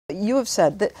You have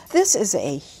said that this is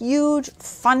a huge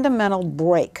fundamental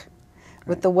break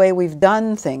with the way we've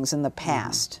done things in the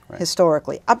past,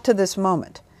 historically, up to this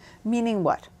moment. Meaning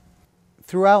what?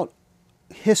 Throughout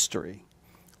history,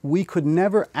 we could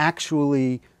never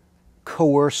actually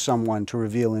coerce someone to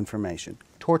reveal information.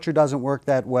 Torture doesn't work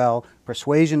that well.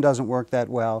 Persuasion doesn't work that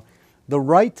well. The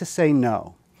right to say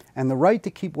no and the right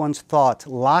to keep one's thoughts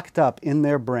locked up in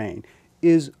their brain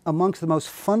is amongst the most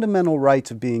fundamental rights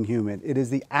of being human. It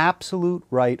is the absolute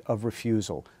right of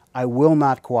refusal. I will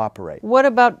not cooperate. What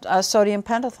about sodium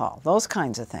pentothal, those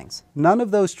kinds of things? None of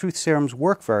those truth serums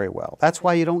work very well. That's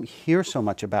why you don't hear so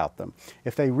much about them.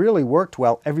 If they really worked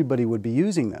well, everybody would be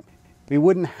using them. We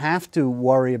wouldn't have to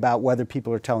worry about whether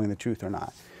people are telling the truth or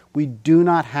not. We do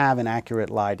not have an accurate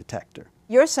lie detector.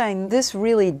 You're saying this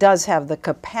really does have the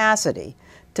capacity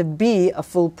to be a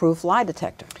foolproof lie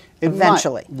detector,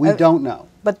 eventually. We don't know.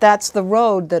 But that's the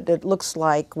road that it looks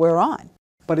like we're on.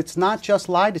 But it's not just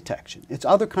lie detection. It's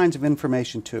other kinds of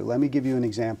information too. Let me give you an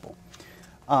example.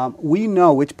 We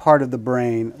know which part of the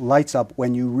brain lights up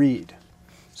when you read.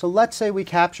 So let's say we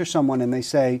capture someone and they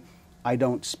say, I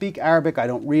don't speak Arabic, I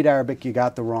don't read Arabic, you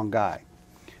got the wrong guy.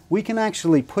 We can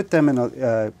actually put them in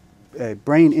a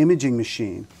brain imaging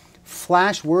machine,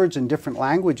 flash words in different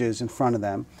languages in front of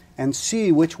them, and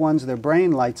see which ones their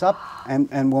brain lights up,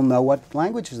 and we'll know what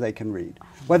languages they can read,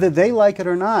 whether they like it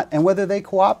or not, and whether they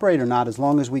cooperate or not, as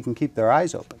long as we can keep their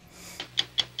eyes open.